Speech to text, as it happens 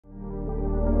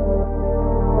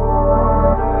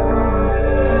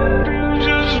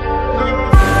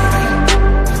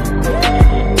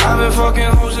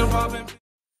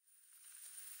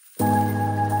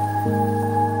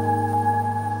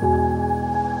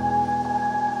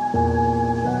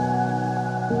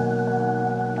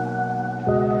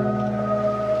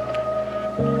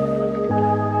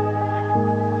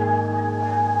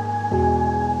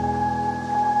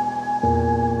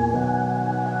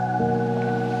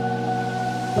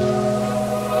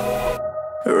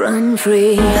Run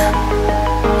free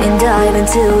and dive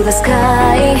into the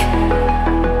sky.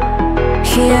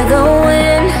 Hear the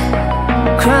wind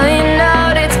crying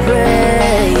out its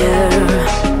prayer.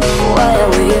 Why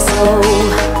are we so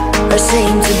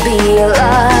ashamed to be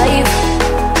alive?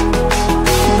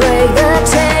 Break the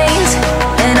chains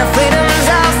and our freedom's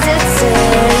ours to take.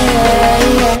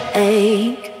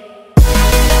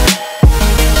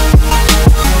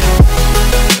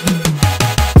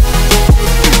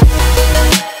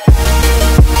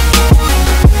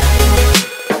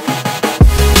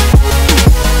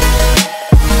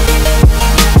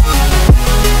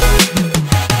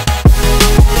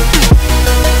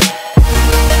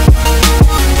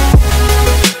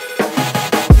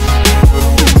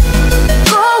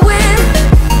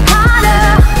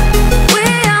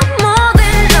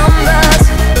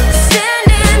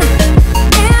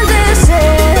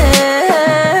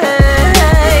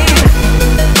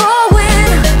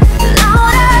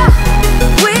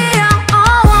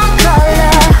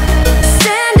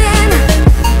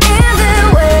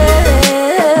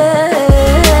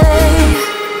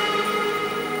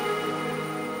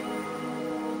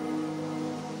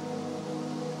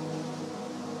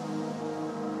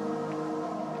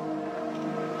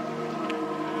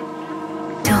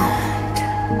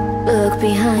 Look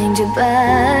behind your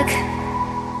back.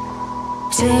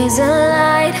 Chase a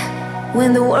light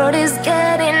when the world is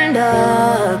getting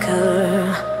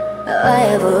darker. I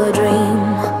have a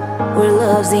dream where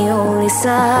love's the only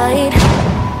side.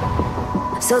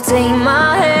 So take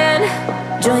my hand,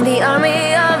 join the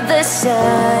army of the shadows.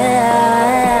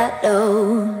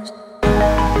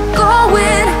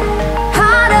 Going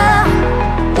harder,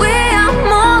 we are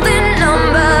more than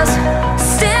numbers,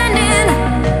 standing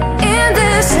in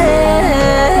this shade.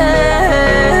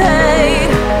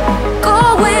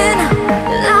 Going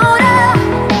louder,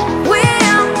 we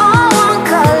are all one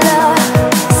color,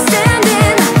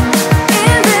 standing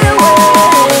in the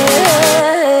way.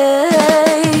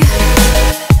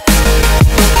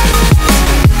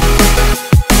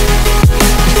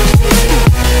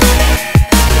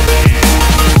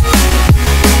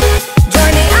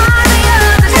 Join the army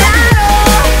of the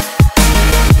shadows.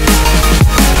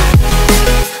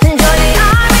 Join the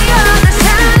army of the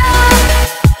shadows.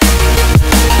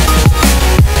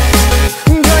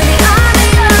 Join the army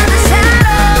of the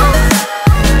shadows.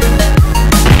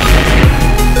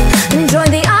 Join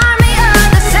the army of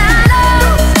the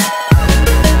shadows.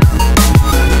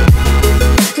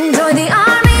 Join the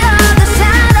army of the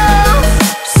shadows.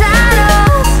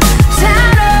 Shadows,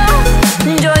 shadows.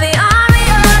 Join the army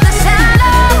of the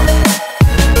shadows.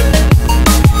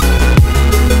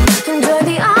 Join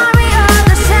the army of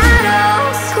the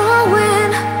shadows.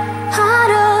 Going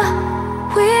harder,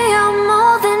 we are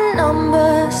more than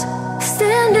numbers,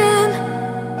 standing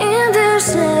in their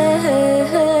shade.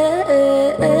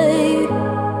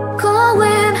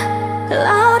 Going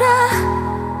louder,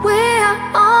 we are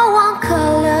all one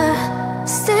color,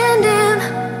 standing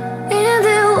in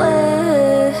their way.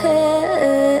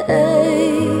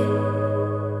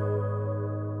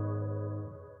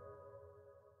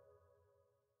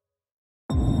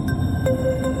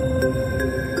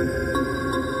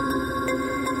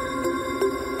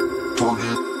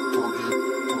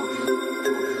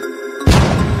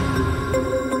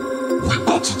 We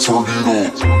about to turn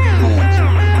it on.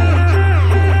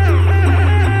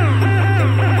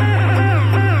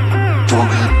 Turn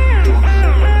it.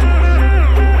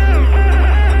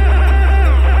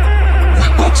 We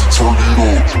about to turn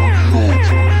it on. Turn it. We about to turn it on. Turn it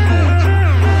on.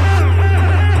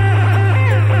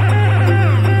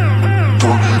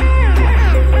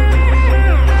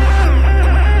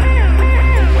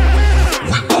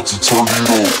 Turn it on. Turn it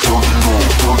on. Turn it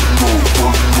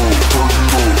on. Turn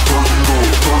it on. Turn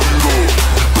it on. We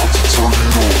about to turn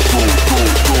it on.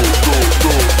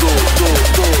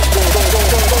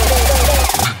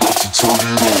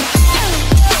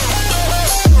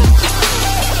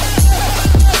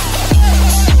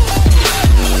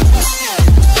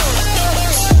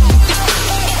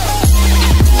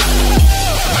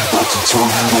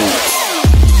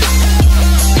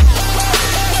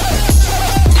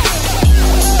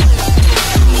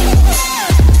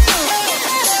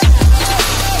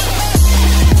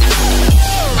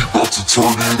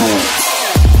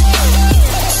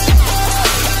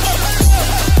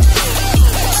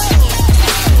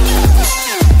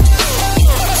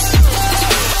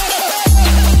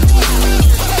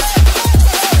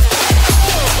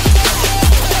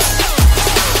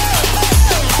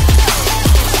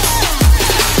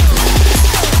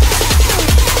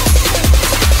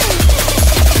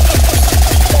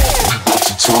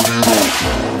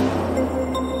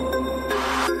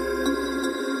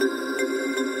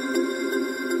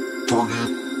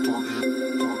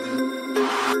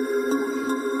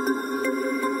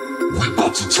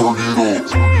 turn it up.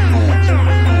 Turn it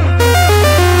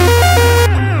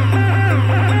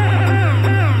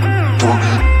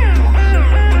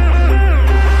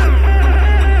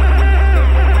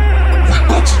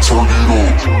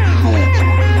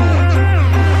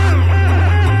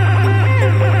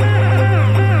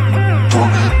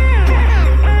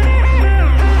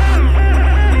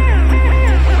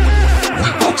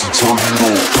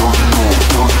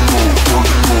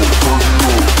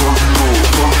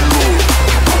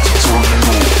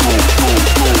up.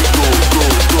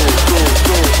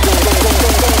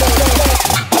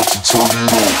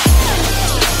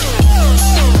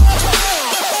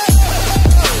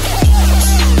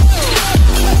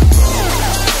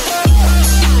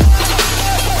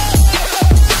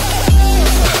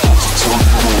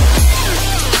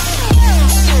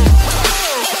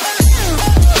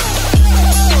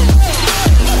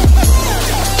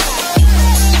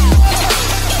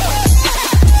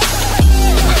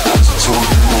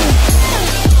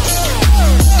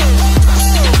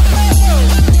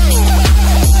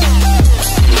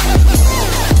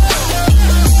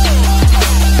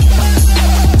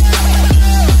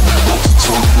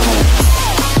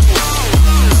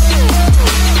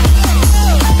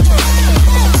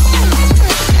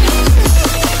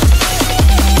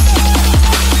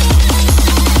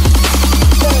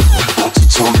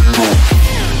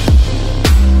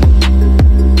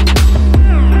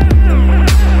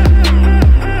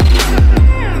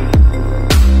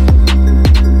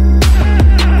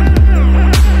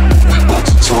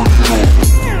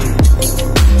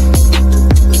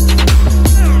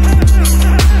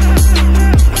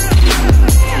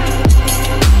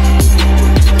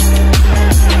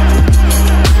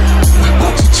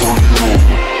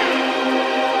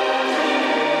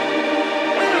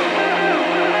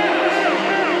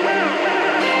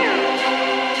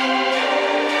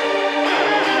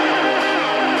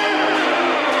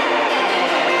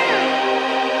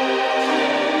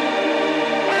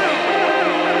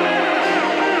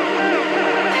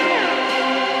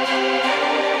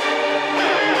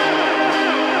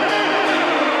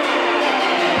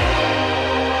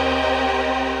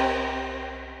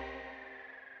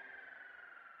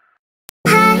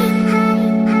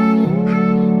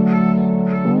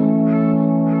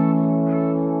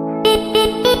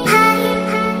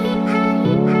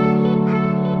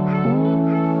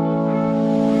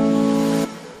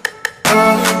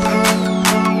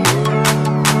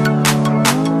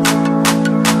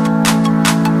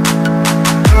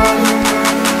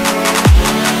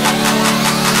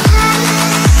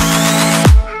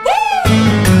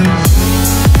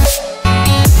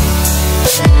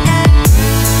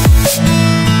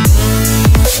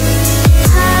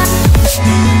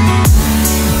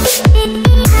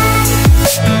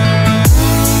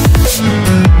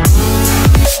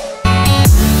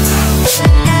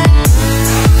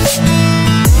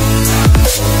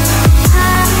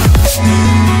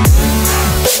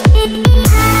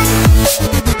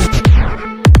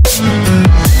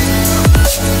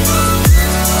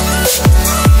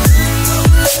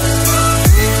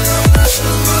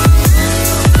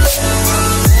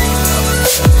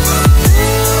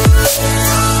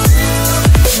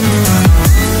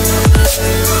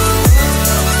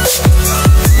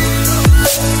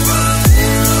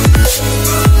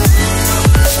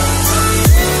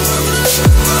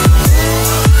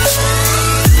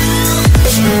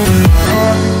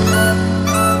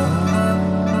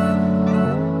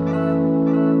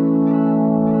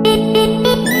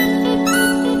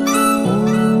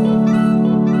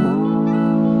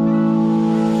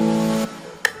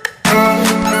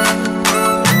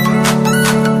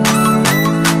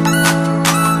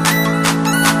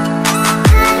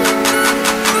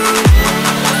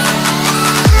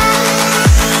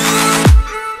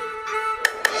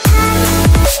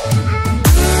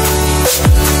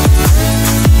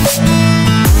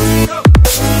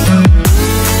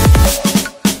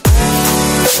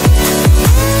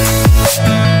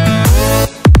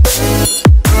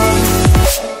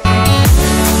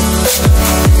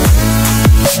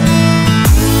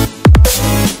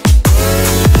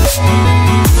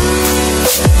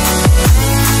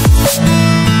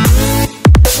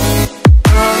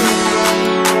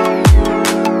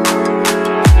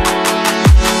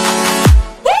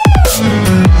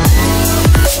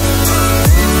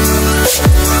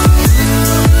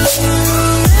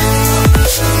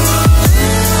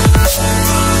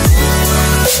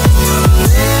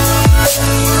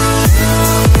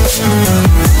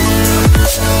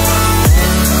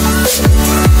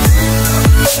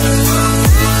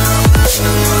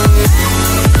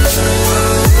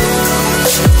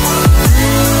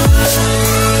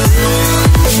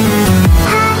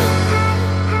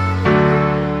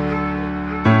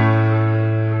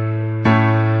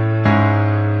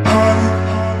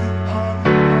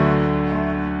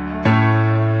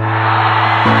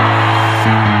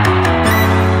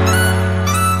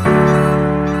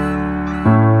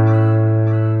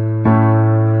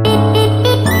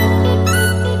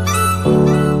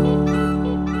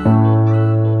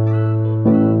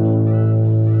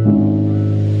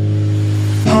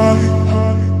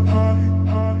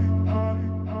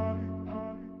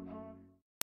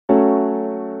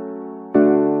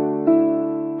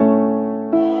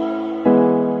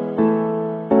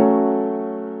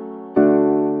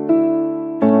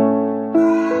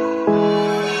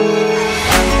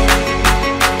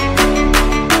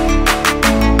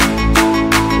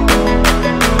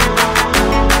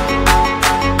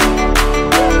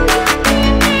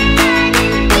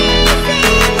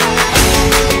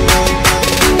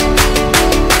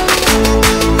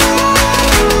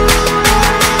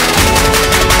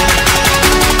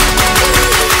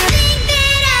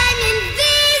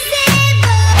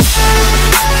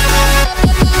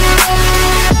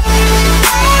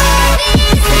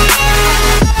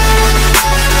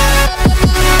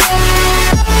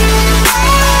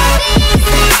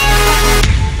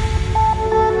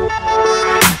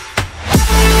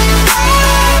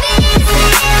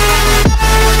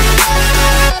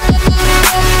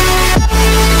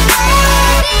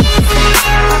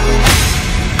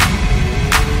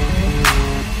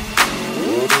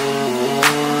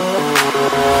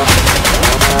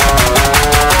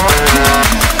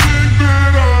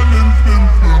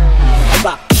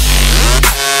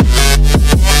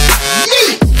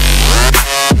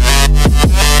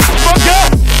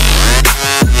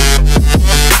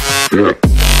 Yeah.